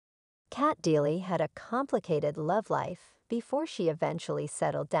Kat Deeley had a complicated love life before she eventually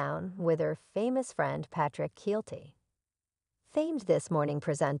settled down with her famous friend Patrick Kielty. Famed This Morning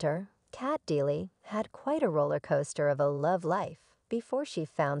presenter, Kat Deeley had quite a roller coaster of a love life before she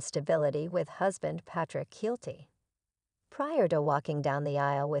found stability with husband Patrick Kielty. Prior to walking down the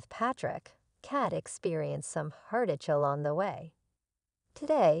aisle with Patrick, Kat experienced some heartache along the way.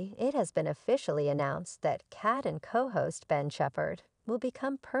 Today, it has been officially announced that Kat and co-host Ben Shepherd will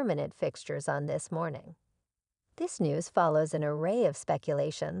become permanent fixtures on This Morning. This news follows an array of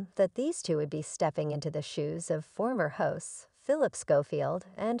speculation that these two would be stepping into the shoes of former hosts Philip Schofield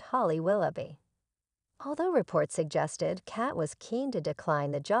and Holly Willoughby. Although reports suggested Kat was keen to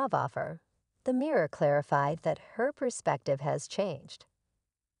decline the job offer, the Mirror clarified that her perspective has changed.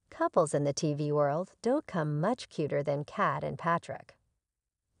 Couples in the TV world don't come much cuter than Kat and Patrick.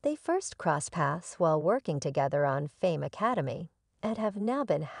 They first crossed paths while working together on Fame Academy and have now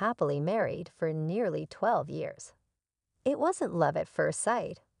been happily married for nearly 12 years. It wasn't love at first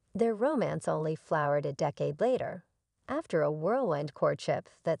sight. Their romance only flowered a decade later, after a whirlwind courtship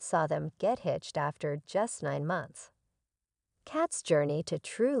that saw them get hitched after just 9 months. Kat's journey to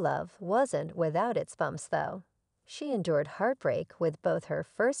true love wasn't without its bumps, though. She endured heartbreak with both her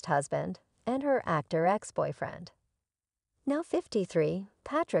first husband and her actor ex-boyfriend. Now 53,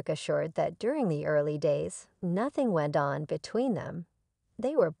 Patrick assured that during the early days, nothing went on between them.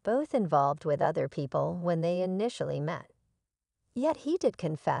 They were both involved with other people when they initially met. Yet he did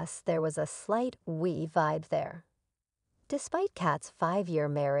confess there was a slight "we" vibe there. Despite Kat's 5-year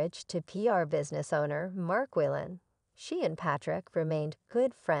marriage to PR business owner Mark Whelan, she and Patrick remained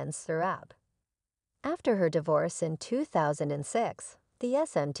good friends throughout. After her divorce in 2006, the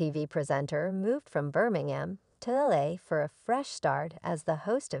SMTV presenter moved from Birmingham to LA for a fresh start as the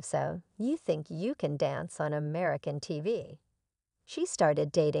host of So You Think You Can Dance on American TV. She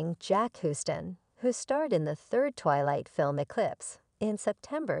started dating Jack Houston, who starred in the third Twilight film Eclipse in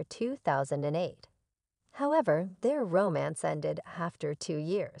September 2008. However, their romance ended after 2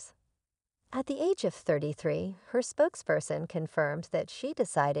 years. At the age of 33, her spokesperson confirmed that she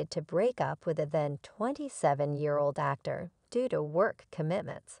decided to break up with the then 27-year-old actor due to work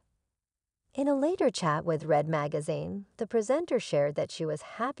commitments. In a later chat with Red Magazine, the presenter shared that she was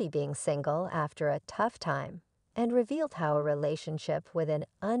happy being single after a tough time and revealed how a relationship with an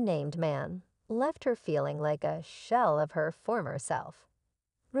unnamed man left her feeling like a shell of her former self.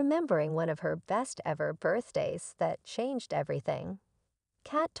 Remembering one of her best ever birthdays that changed everything,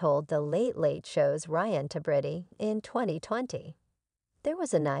 Kat told the Late Late Show's Ryan Tabridi in 2020, "There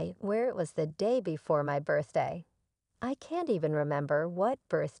was a night where it was the day before my birthday. I can't even remember what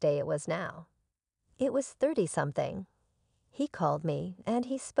birthday it was now. It was 30-something. He called me and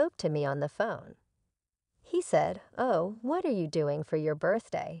he spoke to me on the phone. He said, 'Oh, what are you doing for your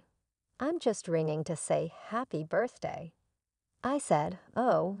birthday?' 'I'm just ringing to say happy birthday.' I said,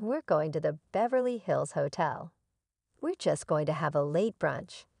 'Oh, we're going to the Beverly Hills Hotel. We're just going to have a late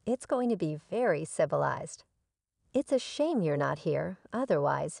brunch. It's going to be very civilized. It's a shame you're not here,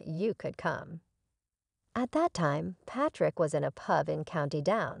 otherwise you could come.' At that time, Patrick was in a pub in County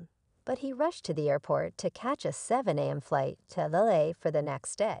Down, but he rushed to the airport to catch a 7 a.m. flight to LA for the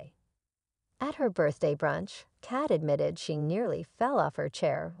next day. At her birthday brunch, Kat admitted she nearly fell off her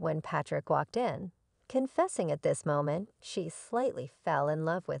chair when Patrick walked in, confessing at this moment she slightly fell in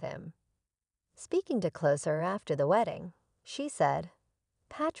love with him. Speaking to Closer after the wedding, she said,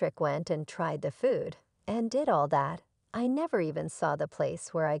 "Patrick went and tried the food and did all that. I never even saw the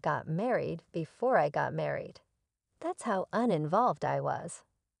place where I got married before I got married. That's how uninvolved I was."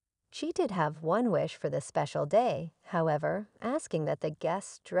 She did have one wish for the special day, however, asking that the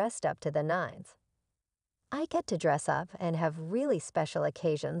guests dressed up to the nines. "I get to dress up and have really special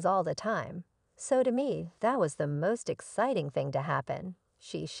occasions all the time, so to me, that was the most exciting thing to happen,"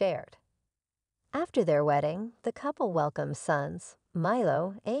 she shared. After their wedding, the couple welcomed sons,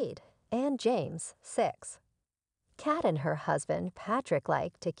 Milo, 8, and James, 6. Kat and her husband, Patrick,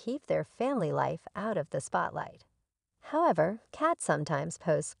 like to keep their family life out of the spotlight. However, Kat sometimes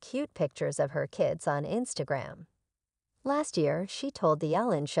posts cute pictures of her kids on Instagram. Last year, she told The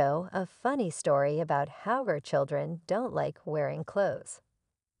Ellen Show a funny story about how her children don't like wearing clothes.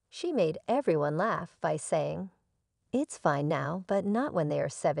 She made everyone laugh by saying, "It's fine now, but not when they are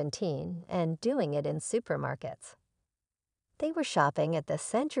 17 and doing it in supermarkets." They were shopping at the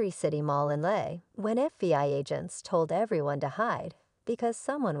Century City Mall in LA when FBI agents told everyone to hide because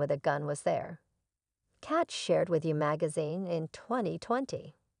someone with a gun was there. Kat shared with You magazine in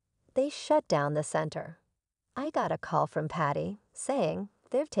 2020. "They shut down the center. I got a call from Patty saying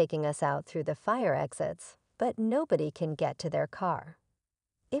they're taking us out through the fire exits, but nobody can get to their car.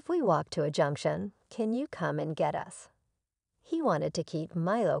 If we walk to a junction, can you come and get us? He wanted to keep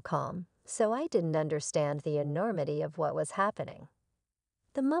Milo calm, so I didn't understand the enormity of what was happening.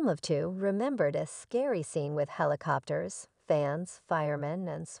 The mum of two remembered a scary scene with helicopters, fans, firemen,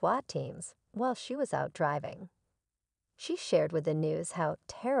 and SWAT teams while she was out driving. She shared with the news how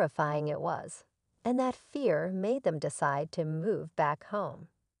terrifying it was, and that fear made them decide to move back home.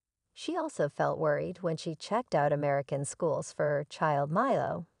 She also felt worried when she checked out American schools for her child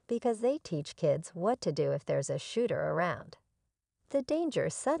Milo because they teach kids what to do if there's a shooter around. The danger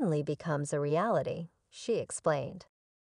suddenly becomes a reality, she explained.